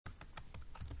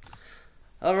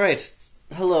All right.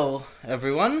 Hello,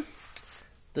 everyone.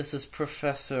 This is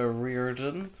Professor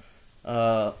Reardon,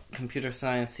 Computer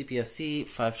Science CPSC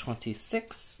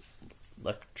 526,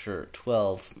 Lecture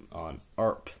 12 on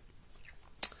ARP.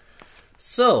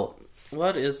 So,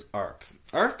 what is ARP?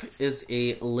 ARP is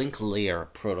a link layer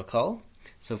protocol.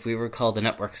 So if we recall the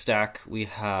network stack, we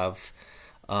have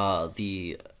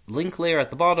the link layer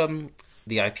at the bottom,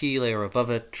 the IP layer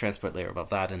above it, transport layer above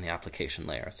that, and the application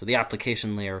layer. So the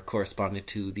application layer corresponded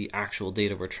to the actual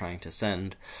data we're trying to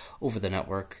send over the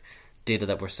network, data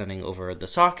that we're sending over the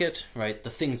socket, right?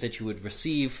 The things that you would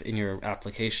receive in your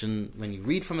application when you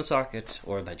read from a socket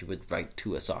or that you would write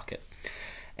to a socket.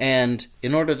 And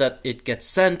in order that it gets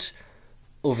sent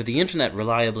over the internet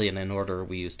reliably and in order,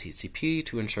 we use TCP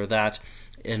to ensure that.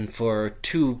 And for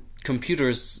two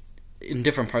computers in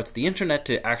different parts of the internet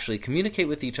to actually communicate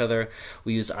with each other,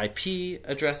 we use IP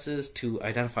addresses to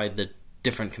identify the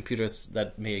different computers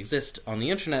that may exist on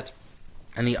the internet,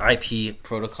 and the IP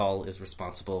protocol is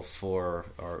responsible for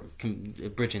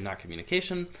bridging that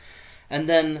communication. And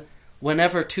then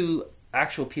whenever two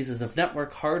actual pieces of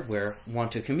network hardware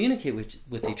want to communicate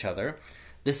with each other,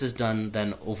 this is done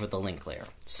then over the link layer.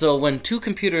 So when two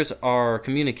computers are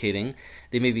communicating,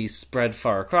 they may be spread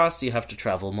far across, so you have to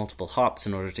travel multiple hops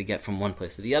in order to get from one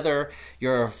place to the other.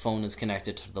 Your phone is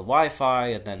connected to the Wi-Fi,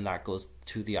 and then that goes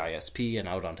to the ISP and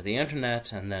out onto the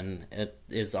internet, and then it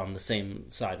is on the same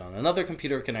side on another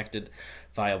computer connected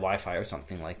via Wi-Fi or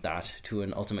something like that to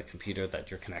an ultimate computer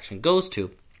that your connection goes to.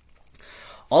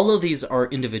 All of these are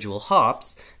individual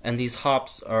hops, and these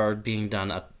hops are being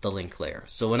done at the link layer.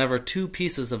 So whenever two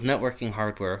pieces of networking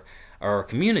hardware are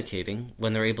communicating,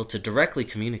 when they're able to directly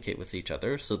communicate with each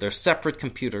other, so they're separate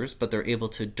computers, but they're able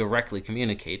to directly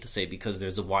communicate, say because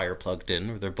there's a wire plugged in,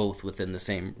 or they're both within the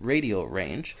same radio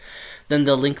range, then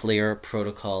the link layer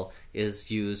protocol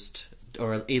is used,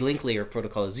 or a link layer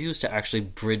protocol is used to actually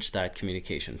bridge that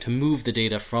communication, to move the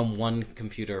data from one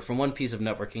computer, from one piece of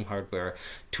networking hardware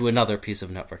to another piece of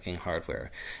networking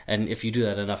hardware. And if you do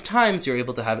that enough times, you're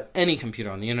able to have any computer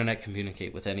on the internet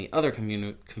communicate with any other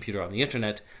computer on the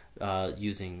internet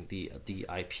using the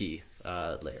IP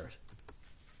layer.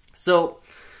 So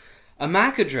a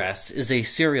MAC address is a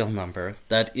serial number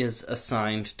that is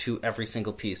assigned to every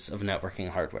single piece of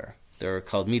networking hardware. They're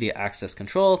called media access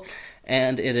control,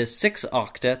 and it is 6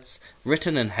 octets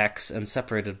written in hex and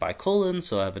separated by colons,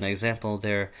 so I have an example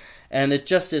there. And it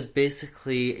just is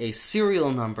basically a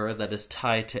serial number that is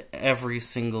tied to every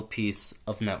single piece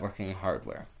of networking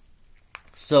hardware.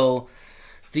 So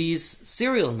these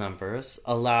serial numbers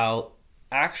allow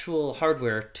actual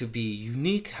hardware to be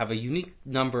unique, have a unique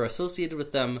number associated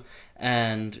with them,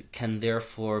 and can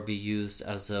therefore be used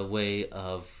as a way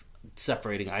of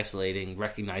separating, isolating,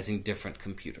 recognizing different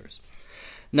computers.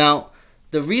 Now,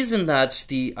 the reason that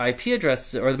the IP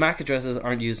addresses or the MAC addresses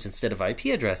aren't used instead of IP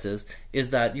addresses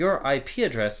is that your IP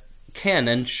address can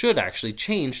and should actually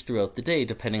change throughout the day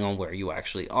depending on where you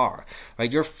actually are.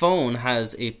 Right? Your phone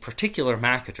has a particular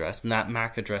MAC address, and that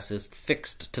MAC address is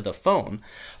fixed to the phone.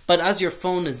 But as your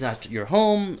phone is at your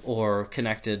home or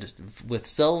connected with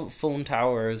cell phone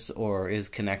towers or is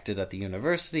connected at the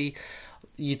university,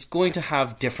 it's going to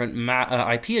have different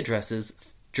IP addresses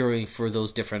for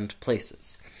those different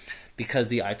places, because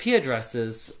the IP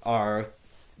addresses are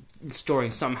storing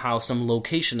somehow some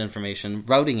location information,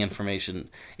 routing information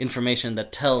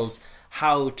that tells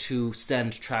how to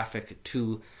send traffic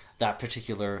to that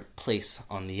particular place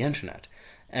on the internet.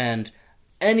 And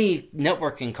any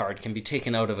networking card can be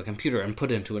taken out of a computer and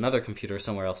put into another computer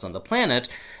somewhere else on the planet,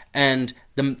 and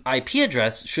the IP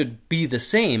address should be the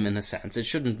same in a sense. It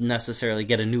shouldn't necessarily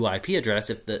get a new IP address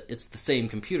if it's the same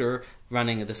computer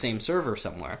running at the same server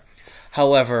somewhere.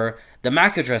 However, the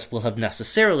MAC address will have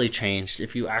necessarily changed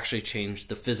if you actually change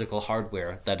the physical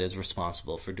hardware that is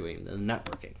responsible for doing the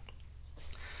networking.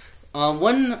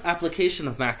 One application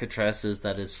of MAC addresses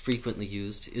that is frequently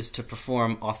used is to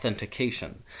perform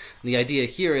authentication. The idea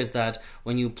here is that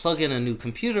when you plug in a new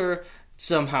computer,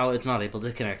 somehow it's not able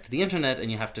to connect to the internet, and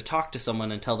you have to talk to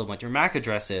someone and tell them what your MAC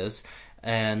address is,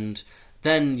 and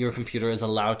then your computer is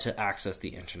allowed to access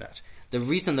the internet. The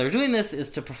reason they're doing this is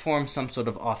to perform some sort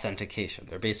of authentication.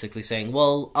 They're basically saying,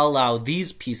 well, allow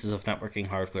these pieces of networking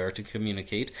hardware to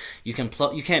communicate. You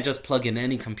can't just plug in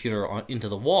any computer into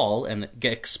the wall and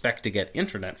expect to get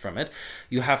internet from it.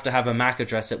 You have to have a MAC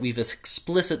address that we've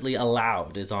explicitly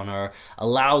allowed, is on our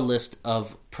allow list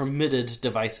of permitted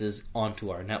devices onto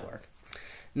our network.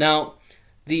 Now,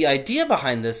 the idea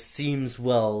behind this seems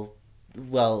well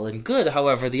and good.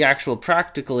 However, the actual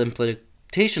practical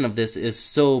implementation of this is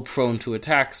so prone to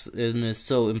attacks and is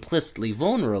so implicitly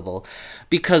vulnerable,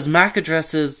 because MAC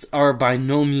addresses are by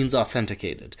no means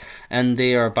authenticated, and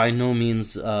they are by no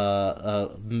means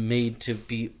made to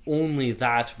be only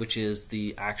that which is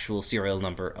the actual serial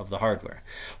number of the hardware.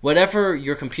 Whatever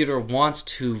your computer wants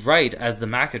to write as the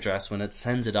MAC address when it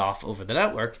sends it off over the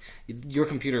network, your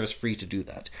computer is free to do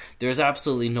that. There's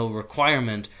absolutely no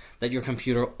requirement that your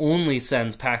computer only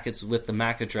sends packets with the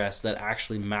MAC address that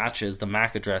actually matches the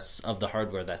MAC address of the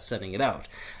hardware that's sending it out.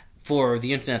 For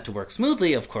the internet to work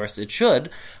smoothly, of course, it should.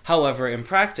 However, in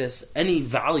practice, any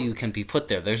value can be put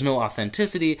there. There's no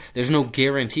authenticity. There's no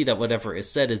guarantee that whatever is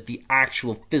said is the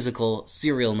actual physical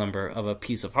serial number of a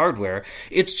piece of hardware.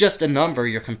 It's just a number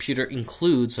your computer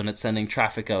includes when it's sending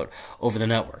traffic out over the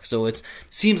network. So it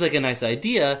seems like a nice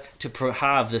idea to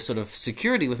have this sort of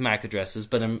security with MAC addresses,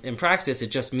 but in practice, it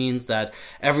just means that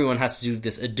everyone has to do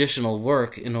this additional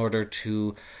work in order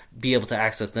to be able to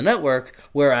access the network,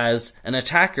 whereas an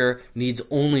attacker needs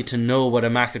only to know what a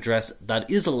MAC address that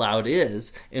is allowed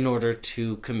is in order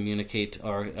to communicate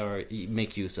or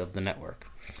make use of the network.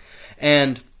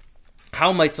 And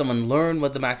how might someone learn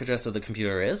what the MAC address of the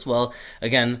computer is? Well,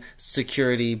 again,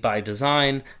 security by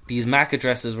design. These MAC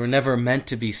addresses were never meant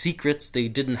to be secrets. They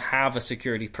didn't have a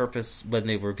security purpose when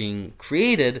they were being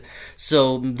created.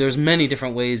 So there's many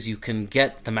different ways you can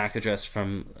get the MAC address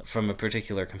from a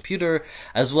particular computer.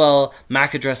 As well,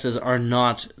 MAC addresses are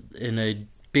not in a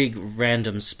big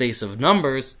random space of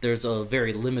numbers. There's a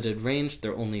very limited range.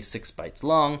 They're only 6 bytes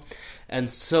long. And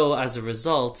so as a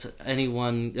result,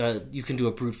 you can do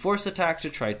a brute force attack to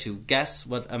try to guess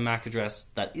what a MAC address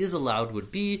that is allowed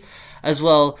would be. As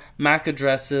well, MAC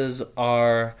addresses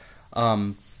are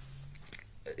also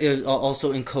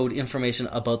encode information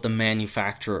about the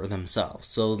manufacturer themselves.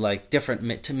 So like different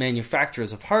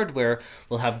manufacturers of hardware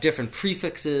will have different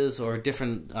prefixes or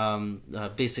different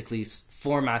basically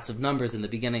formats of numbers in the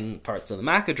beginning parts of the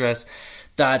MAC address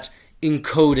that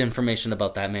encode information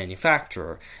about that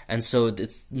manufacturer. And so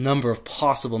its number of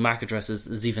possible MAC addresses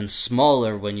is even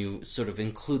smaller when you sort of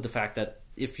include the fact that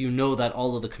if you know that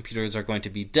all of the computers are going to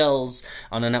be Dells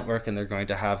on a network and they're going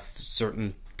to have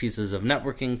certain pieces of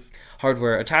networking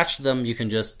hardware attached to them, you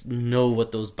can just know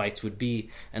what those bytes would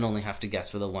be and only have to guess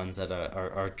for the ones that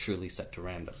are truly set to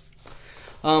random.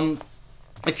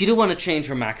 If you do want to change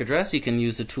your MAC address, you can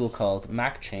use a tool called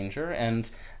MAC Changer, and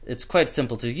it's quite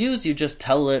simple to use. You just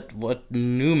tell it what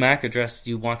new MAC address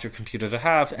you want your computer to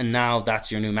have, and now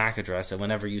that's your new MAC address. And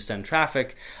whenever you send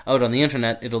traffic out on the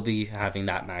internet, it'll be having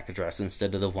that MAC address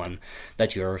instead of the one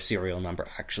that your serial number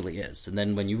actually is. And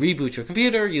then when you reboot your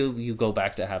computer, you go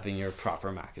back to having your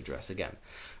proper MAC address again.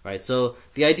 Right? So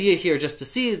the idea here, just to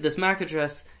see this MAC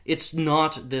address, it's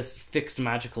not this fixed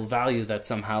magical value that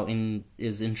somehow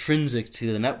is intrinsic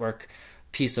to the network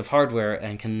piece of hardware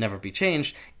and can never be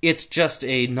changed. It's just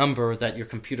a number that your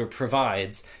computer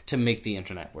provides to make the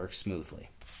internet work smoothly.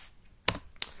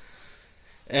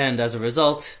 And as a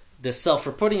result, this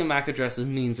self-reporting of MAC addresses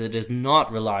means it is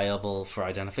not reliable for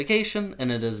identification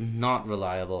and it is not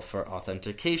reliable for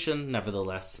authentication.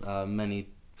 Nevertheless, many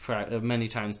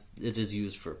times it is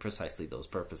used for precisely those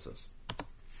purposes.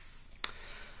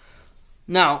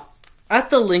 Now, at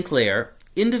the link layer,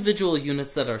 individual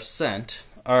units that are sent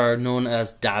are known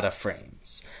as data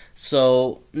frames.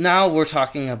 So now we're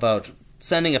talking about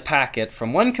sending a packet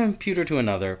from one computer to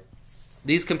another.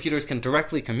 These computers can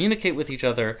directly communicate with each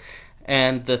other,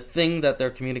 and the thing that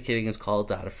they're communicating is called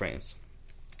data frames.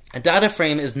 A data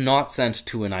frame is not sent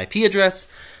to an IP address.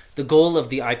 The goal of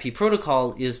the IP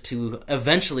protocol is to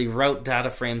eventually route data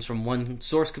frames from one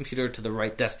source computer to the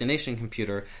right destination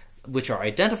computer, which are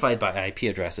identified by IP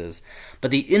addresses. But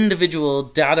the individual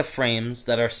data frames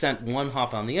that are sent one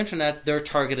hop on the internet, they're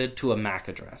targeted to a MAC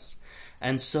address.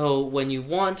 And so when you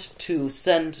want to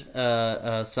send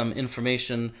some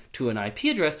information to an IP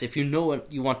address, if you know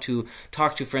what you want to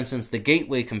talk to, for instance, the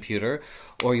gateway computer,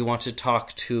 or you want to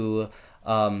talk to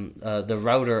the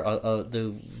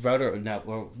router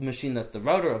network machine that's the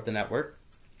router of the network,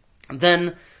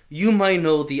 then you might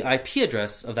know the IP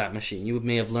address of that machine. You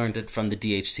may have learned it from the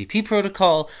DHCP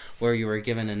protocol, where you were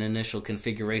given an initial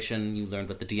configuration. You learned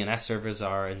what the DNS servers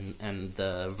are and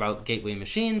the route gateway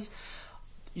machines.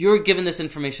 You're given this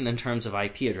information in terms of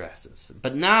IP addresses.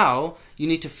 But now you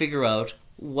need to figure out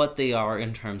what they are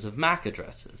in terms of MAC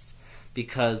addresses,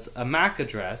 because a MAC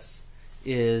address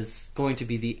is going to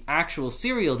be the actual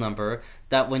serial number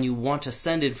that when you want to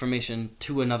send information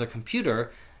to another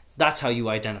computer, that's how you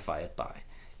identify it by.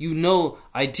 you know,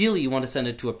 ideally you want to send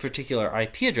it to a particular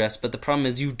IP address, but the problem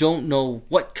is you don't know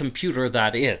what computer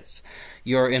that is.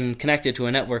 You're connected to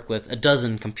a network with a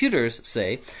dozen computers,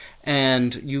 say,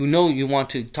 and you know you want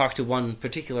to talk to one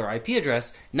particular IP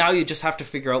address. Now you just have to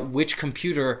figure out which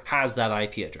computer has that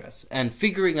IP address. And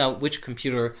figuring out which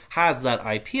computer has that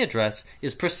IP address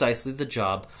is precisely the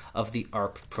job of the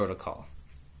ARP protocol.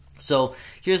 So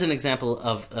here's an example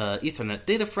of Ethernet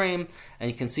data frame,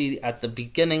 and you can see at the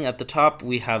beginning, at the top,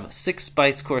 we have 6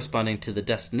 bytes corresponding to the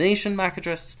destination MAC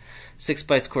address, 6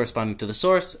 bytes corresponding to the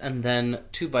source, and then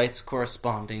 2 bytes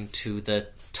corresponding to the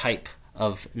type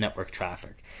of network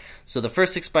traffic. So the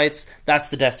first 6 bytes, that's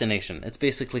the destination. It's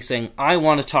basically saying, I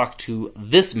want to talk to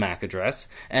this MAC address,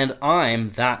 and I'm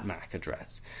that MAC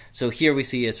address. So here we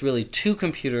see it's really 2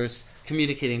 computers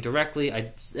communicating directly,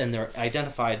 and they're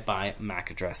identified by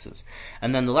MAC addresses.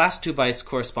 And then the last 2 bytes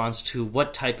corresponds to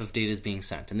what type of data is being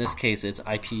sent. In this case, it's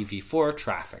IPv4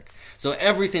 traffic. So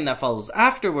everything that follows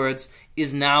afterwards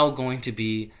is now going to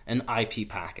be an IP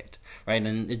packet, right?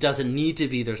 And it doesn't need to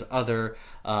be. There's other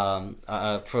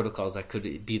protocols that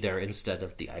could be there instead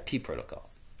of the IP protocol.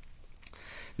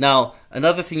 Now,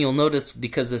 another thing you'll notice,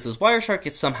 because this is Wireshark,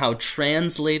 it's somehow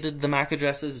translated the MAC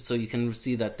addresses, so you can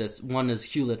see that this one is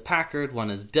Hewlett-Packard, one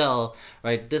is Dell,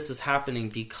 right? This is happening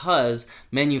because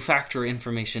manufacturer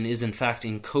information is in fact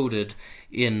encoded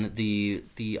in the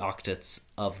octets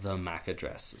of the MAC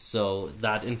address. So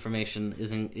that information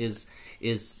is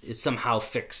somehow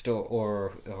fixed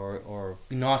or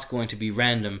not going to be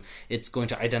random. It's going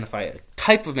to identify a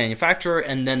type of manufacturer,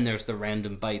 and then there's the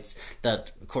random bytes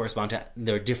that correspond to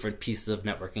their different pieces of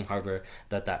networking hardware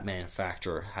that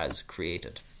manufacturer has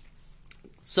created.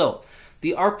 So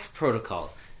the ARP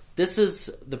protocol. This is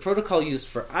the protocol used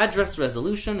for address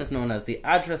resolution, is known as the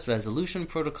Address Resolution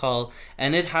Protocol,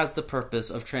 and it has the purpose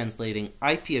of translating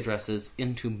IP addresses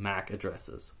into MAC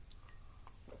addresses.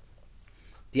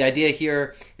 The idea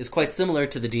here is quite similar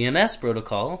to the DNS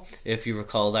protocol. If you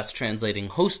recall, that's translating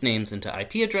host names into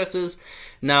IP addresses.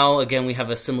 Now, again, we have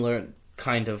a similar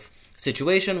kind of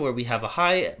situation where we have a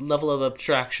high level of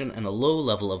abstraction and a low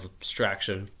level of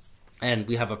abstraction. And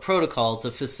we have a protocol to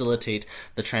facilitate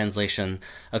the translation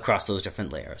across those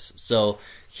different layers. So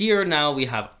here now we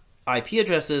have IP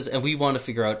addresses, and we want to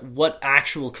figure out what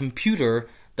actual computer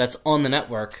that's on the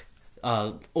network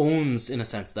owns, in a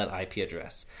sense, that IP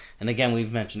address. And again,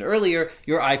 we've mentioned earlier,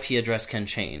 your IP address can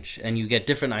change, and you get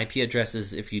different IP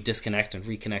addresses. If you disconnect and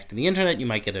reconnect to the internet, you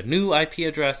might get a new IP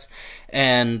address,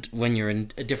 and when you're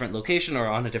in a different location or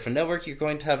on a different network, you're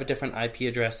going to have a different IP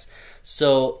address.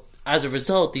 So as a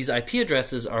result, these IP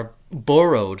addresses are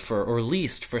borrowed for or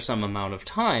leased for some amount of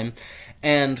time,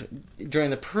 and during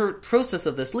the process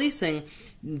of this leasing,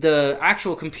 the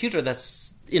actual computer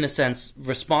that's, in a sense,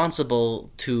 responsible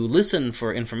to listen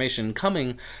for information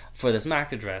coming for this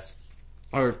MAC address,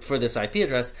 or for this IP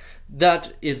address,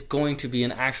 that is going to be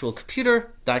an actual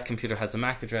computer. That computer has a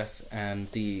MAC address, and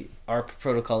the ARP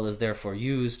protocol is therefore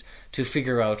used to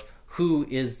figure out who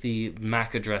is the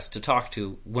MAC address to talk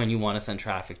to when you want to send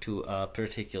traffic to a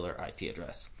particular IP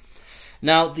address.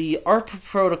 Now, the ARP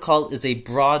protocol is a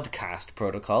broadcast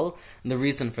protocol, and the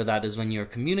reason for that is when you're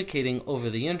communicating over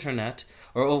the internet,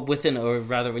 or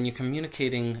when you're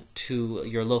communicating to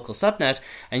your local subnet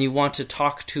and you want to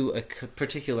talk to a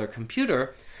particular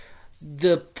computer,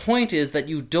 the point is that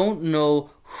you don't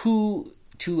know who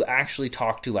to actually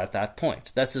talk to at that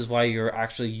point. This is why you're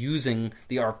actually using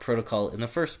the ARP protocol in the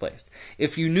first place.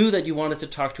 If you knew that you wanted to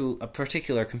talk to a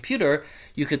particular computer,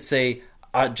 you could say,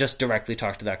 just directly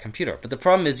talk to that computer. But the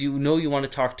problem is you know you want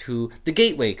to talk to the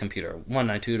gateway computer,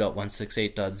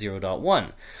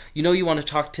 192.168.0.1. You know you want to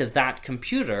talk to that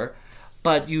computer,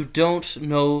 but you don't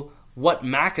know what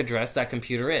MAC address that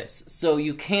computer is. So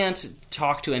you can't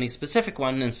talk to any specific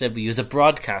one. Instead, we use a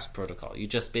broadcast protocol. You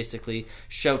just basically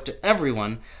shout to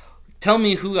everyone, tell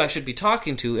me who I should be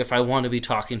talking to if I want to be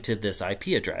talking to this IP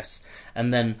address.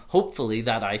 And then hopefully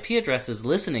that IP address is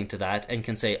listening to that and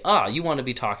can say, you want to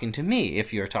be talking to me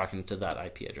if you're talking to that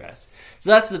IP address. So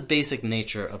that's the basic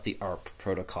nature of the ARP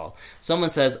protocol.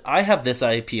 Someone says, I have this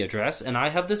IP address and I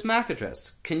have this MAC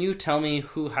address. Can you tell me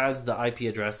who has the IP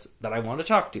address that I want to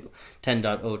talk to?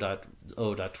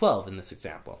 10.0.0.12 in this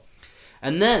example.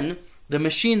 And then the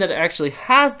machine that actually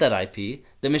has that IP,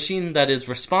 the machine that is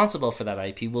responsible for that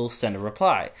IP, will send a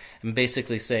reply and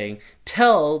basically saying,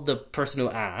 tell the person who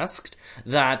asked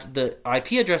that the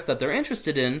IP address that they're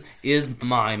interested in is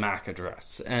my MAC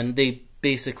address. And they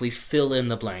basically fill in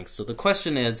the blanks. So the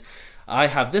question is, I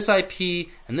have this IP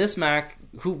and this MAC,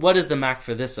 what is the MAC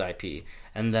for this IP?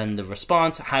 And then the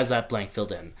response has that blank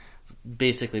filled in.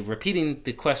 basically repeating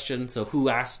the question, so who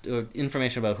asked, or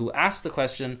information about who asked the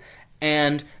question,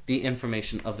 and the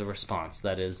information of the response,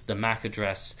 that is, the MAC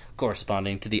address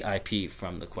corresponding to the IP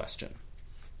from the question.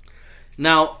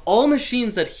 Now, all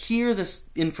machines that hear this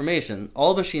information,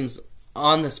 all machines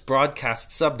on this broadcast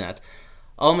subnet,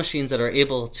 all machines that are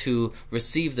able to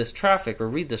receive this traffic or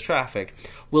read this traffic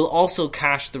will also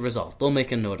cache the result. They'll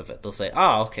make a note of it. They'll say,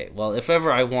 okay, well, if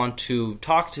ever I want to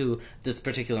talk to this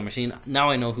particular machine, now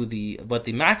I know what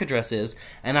the MAC address is,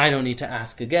 and I don't need to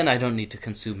ask again. I don't need to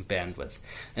consume bandwidth.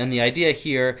 And the idea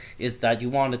here is that you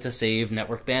wanted to save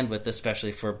network bandwidth,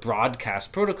 especially for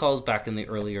broadcast protocols back in the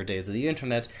earlier days of the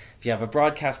internet. If you have a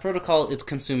broadcast protocol, it's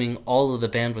consuming all of the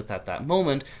bandwidth at that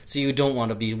moment, so you don't want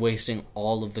to be wasting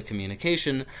all of the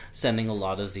communication, sending a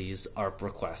lot of these ARP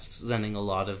requests, sending a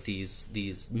lot of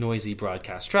these noisy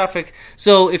broadcast traffic.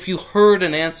 So if you heard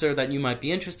an answer that you might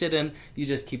be interested in, you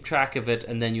just keep track of it,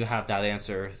 and then you have that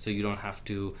answer, so you don't have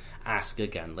to ask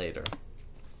again later.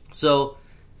 So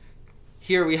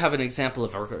here we have an example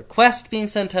of a request being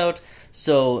sent out.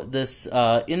 So this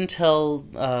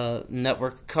Intel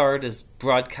network card is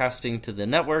broadcasting to the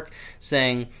network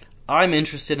saying, I'm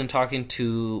interested in talking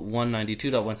to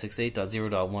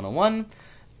 192.168.0.101.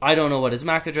 I don't know what his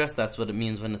MAC address, that's what it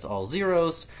means when it's all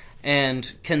zeros,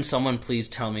 and can someone please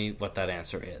tell me what that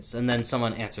answer is? And then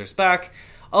someone answers back,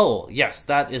 oh, yes,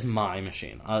 that is my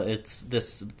machine.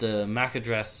 The MAC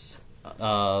address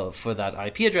for that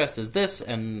IP address is this,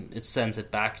 and it sends it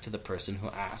back to the person who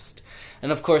asked.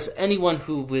 And of course, anyone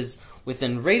who is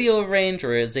within radio range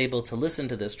or is able to listen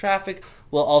to this traffic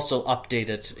will also update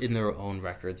it in their own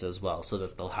records as well, so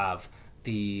that they'll have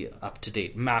the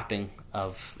up-to-date mapping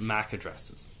of MAC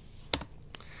addresses.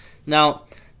 Now,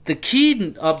 the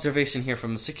key observation here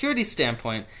from a security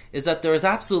standpoint is that there is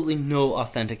absolutely no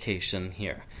authentication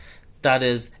here. That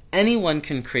is, anyone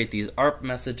can create these ARP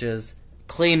messages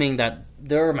claiming that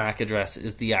their MAC address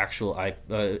is the actual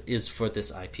is for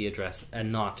this IP address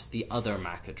and not the other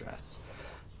MAC address.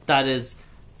 That is,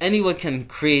 anyone can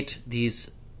create these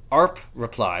ARP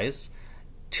replies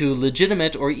to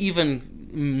legitimate or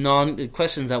even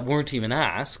questions that weren't even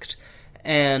asked,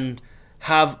 and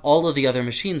have all of the other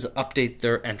machines update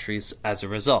their entries as a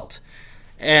result.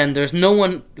 And there's no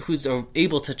one who's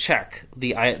able to check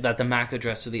that the MAC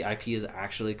address or the IP is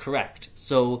actually correct.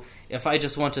 So if I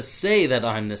just want to say that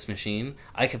I'm this machine,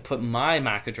 I can put my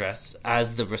MAC address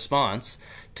as the response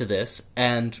to this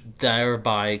and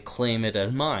thereby claim it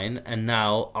as mine, and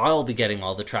now I'll be getting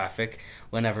all the traffic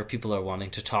whenever people are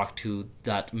wanting to talk to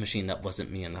that machine that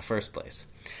wasn't me in the first place.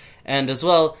 And as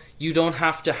well, you don't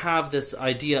have to have this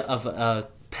idea of a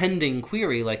pending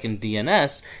query like in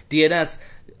DNS. DNS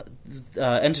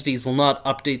entities will not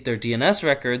update their DNS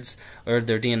records or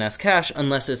their DNS cache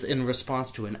unless it's in response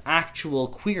to an actual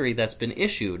query that's been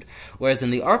issued. Whereas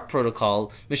in the ARP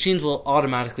protocol, machines will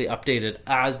automatically update it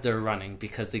as they're running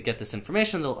because they get this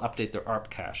information, they'll update their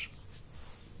ARP cache.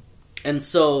 And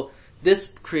so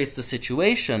this creates the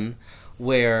situation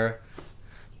where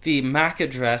the MAC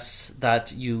address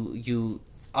that you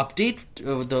update,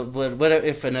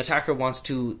 if an attacker wants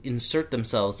to insert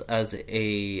themselves as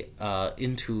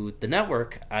into the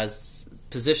network, as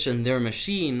position their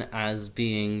machine as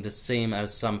being the same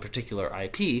as some particular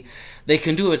IP, they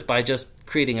can do it by just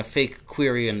creating a fake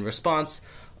query and response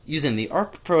using the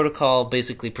ARP protocol,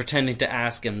 basically pretending to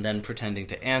ask and then pretending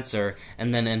to answer,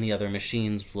 and then any other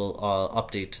machines will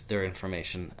update their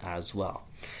information as well.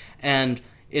 And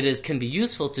it can be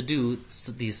useful to do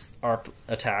these ARP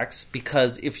attacks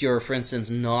because if you're, for instance,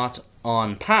 not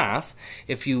on path,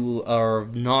 if you are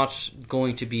not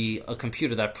going to be a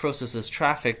computer that processes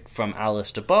traffic from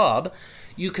Alice to Bob,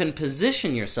 you can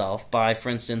position yourself by, for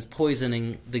instance,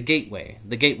 poisoning the gateway.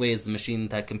 The gateway is the machine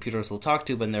that computers will talk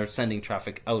to when they're sending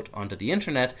traffic out onto the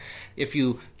internet. If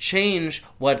you change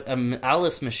what an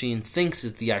Alice machine thinks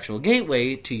is the actual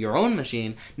gateway to your own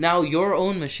machine, now your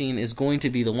own machine is going to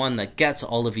be the one that gets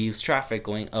all of Eve's traffic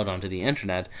going out onto the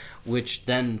internet, which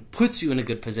then puts you in a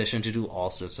good position to do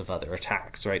all sorts of other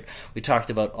attacks, right? We talked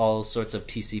about all sorts of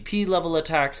TCP level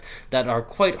attacks that are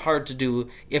quite hard to do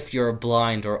if you're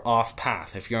blind or off path.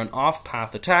 If you're an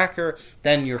off-path attacker,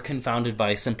 then you're confounded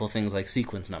by simple things like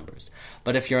sequence numbers.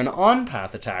 But if you're an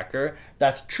on-path attacker,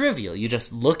 that's trivial. You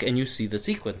just look and you see the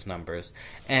sequence numbers.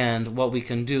 And what we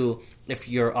can do, if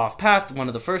you're off-path, one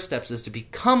of the first steps is to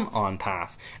become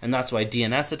on-path. And that's why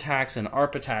DNS attacks and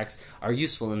ARP attacks are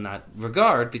useful in that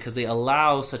regard, because they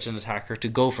allow such an attacker to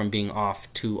go from being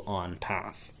off to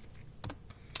on-path.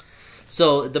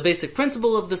 So the basic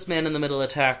principle of this man-in-the-middle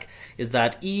attack is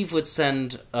that Eve would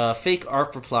send fake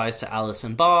ARP replies to Alice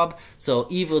and Bob. So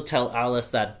Eve will tell Alice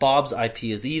that Bob's IP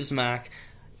is Eve's MAC.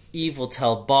 Eve will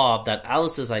tell Bob that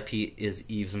Alice's IP is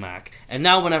Eve's Mac. And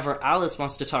now whenever Alice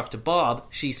wants to talk to Bob,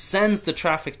 she sends the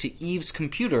traffic to Eve's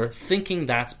computer thinking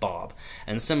that's Bob.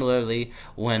 And similarly,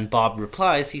 when Bob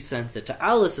replies, he sends it to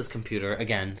Alice's computer,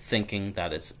 again, thinking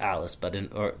that it's Alice.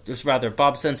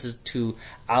 Bob sends it to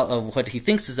what he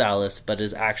thinks is Alice, but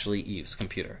is actually Eve's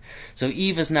computer. So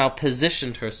Eve has now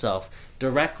positioned herself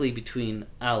directly between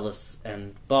Alice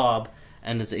and Bob,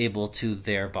 and is able to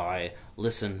thereby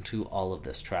listen to all of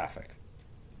this traffic.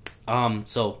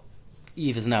 So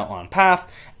Eve is now on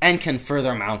path and can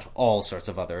further mount all sorts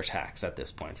of other attacks at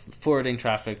this point. Forwarding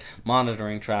traffic,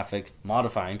 monitoring traffic,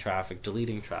 modifying traffic,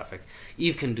 deleting traffic.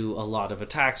 Eve can do a lot of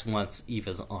attacks once Eve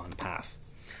is on path.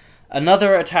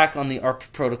 Another attack on the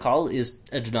ARP protocol is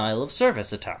a denial of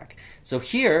service attack. So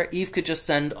here, Eve could just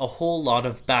send a whole lot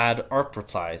of bad ARP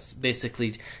replies,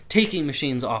 basically taking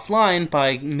machines offline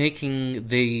by making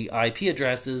the IP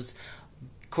addresses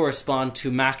correspond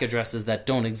to MAC addresses that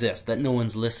don't exist, that no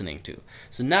one's listening to.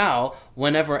 So now,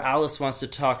 whenever Alice wants to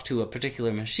talk to a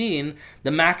particular machine,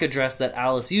 the MAC address that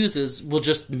Alice uses will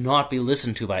just not be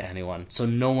listened to by anyone, so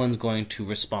no one's going to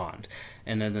respond.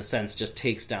 And in a sense just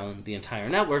takes down the entire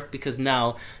network, because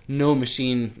now no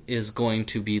machine is going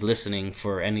to be listening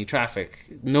for any traffic.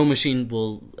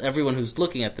 Everyone who's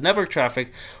looking at the network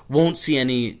traffic won't see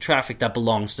any traffic that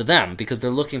belongs to them, because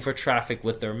they're looking for traffic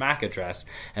with their MAC address.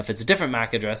 And if it's a different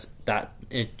MAC address, that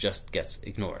it just gets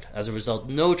ignored. As a result,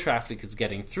 no traffic is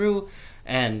getting through,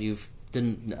 and you've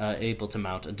been able to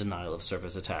mount a denial of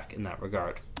service attack in that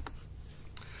regard.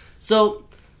 So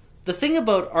the thing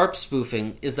about ARP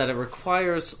spoofing is that it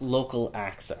requires local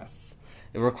access.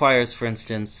 It requires, for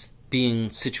instance, being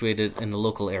situated in a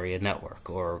local area network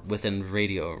or within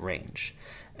radio range.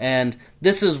 And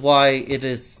this is why it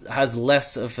has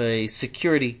less of a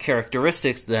security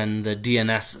characteristics than the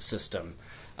DNS system.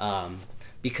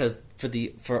 Because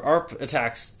for ARP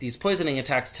attacks, these poisoning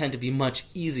attacks tend to be much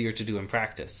easier to do in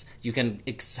practice. You can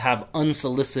have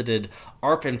unsolicited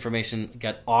ARP information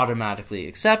get automatically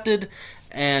accepted,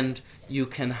 and you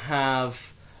can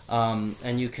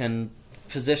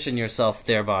position yourself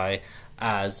thereby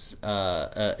as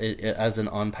an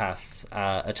on-path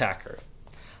attacker.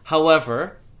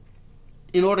 However,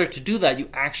 in order to do that, you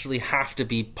actually have to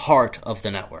be part of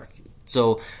the network.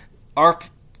 So ARP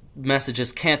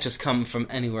messages can't just come from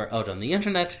anywhere out on the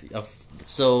internet.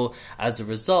 So as a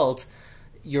result,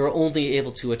 you're only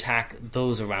able to attack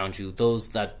those around you, those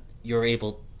that you're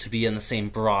able to be in the same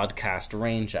broadcast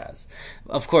range as.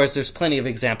 Of course, there's plenty of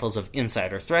examples of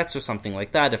insider threats or something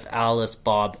like that. If Alice,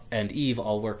 Bob, and Eve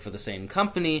all work for the same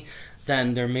company,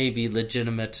 then there may be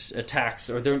legitimate attacks,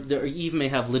 or Eve may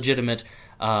have legitimate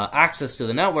access to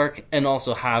the network and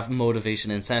also have motivation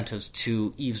incentives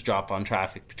to eavesdrop on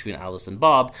traffic between Alice and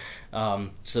Bob.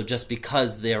 So just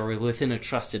because they're within a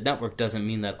trusted network doesn't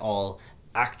mean that all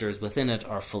actors within it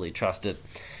are fully trusted.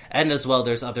 And as well,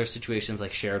 there's other situations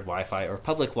like shared Wi-Fi or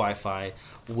public Wi-Fi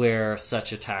where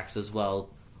such attacks as well,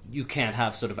 you can't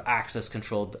have sort of access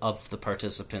control of the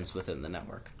participants within the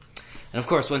network. And of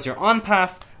course, once you're on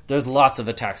path, there's lots of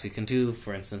attacks you can do.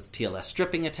 For instance, TLS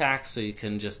stripping attacks, so you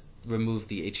can just remove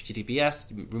the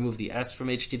HTTPS, remove the S from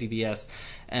HTTPS,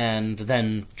 and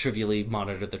then trivially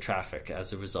monitor the traffic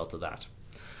as a result of that.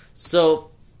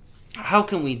 So how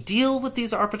can we deal with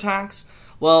these ARP attacks?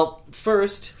 Well,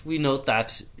 first, we note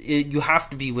that you have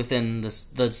to be within the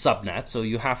subnet, so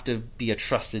you have to be a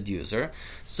trusted user.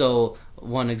 So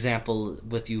one example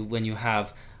when you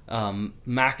have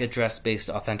MAC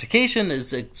address-based authentication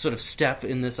is a sort of step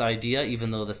in this idea, even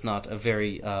though that's not a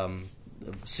very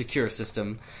secure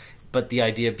system. But the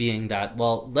idea being that,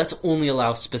 well, let's only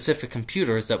allow specific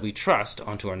computers that we trust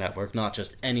onto our network, not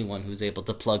just anyone who's able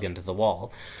to plug into the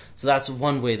wall. So that's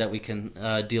one way that we can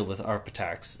deal with ARP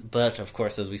attacks. But, of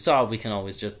course, as we saw, we can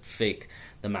always just fake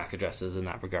the MAC addresses in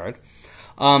that regard.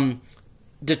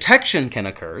 Detection can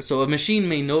occur. So a machine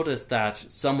may notice that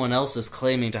someone else is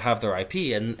claiming to have their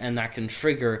IP, and that can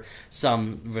trigger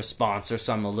some response or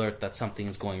some alert that something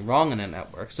is going wrong in a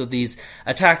network. So these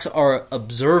attacks are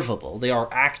observable. They are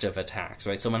active attacks,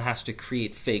 right? Someone has to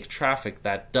create fake traffic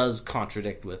that does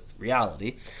contradict with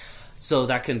reality. So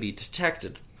that can be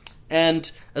detected.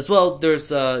 And as well,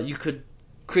 there's you could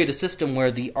create a system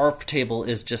where the ARP table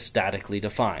is just statically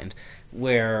defined,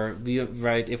 where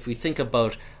if we think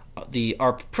about the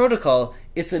ARP protocol,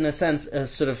 it's in a sense a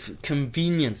sort of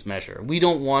convenience measure. We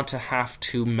don't want to have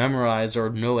to memorize or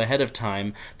know ahead of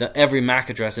time that every MAC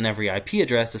address and every IP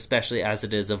address, especially as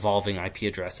it is evolving, IP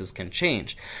addresses can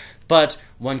change. But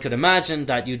one could imagine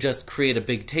that you just create a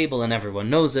big table and everyone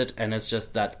knows it, and it's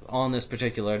just that on this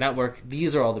particular network,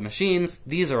 these are all the machines,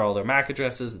 these are all their MAC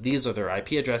addresses, these are their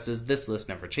IP addresses, this list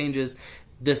never changes.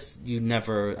 This, you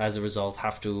never, as a result,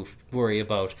 have to worry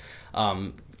about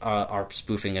ARP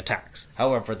spoofing attacks.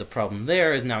 However, the problem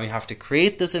there is now you have to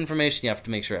create this information, you have to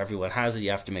make sure everyone has it,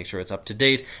 you have to make sure it's up to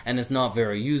date, and it's not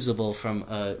very usable from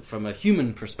a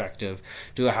human perspective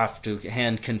to have to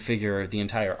hand configure the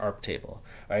entire ARP table.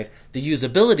 Right? The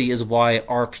usability is why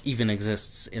ARP even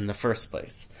exists in the first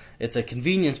place. It's a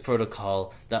convenience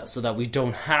protocol so that we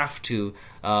don't have to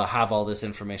have all this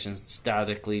information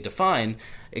statically defined.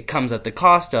 It comes at the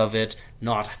cost of it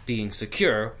not being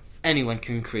secure. Anyone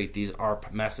can create these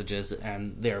ARP messages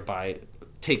and thereby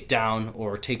take down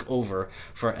or take over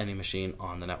for any machine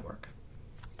on the network.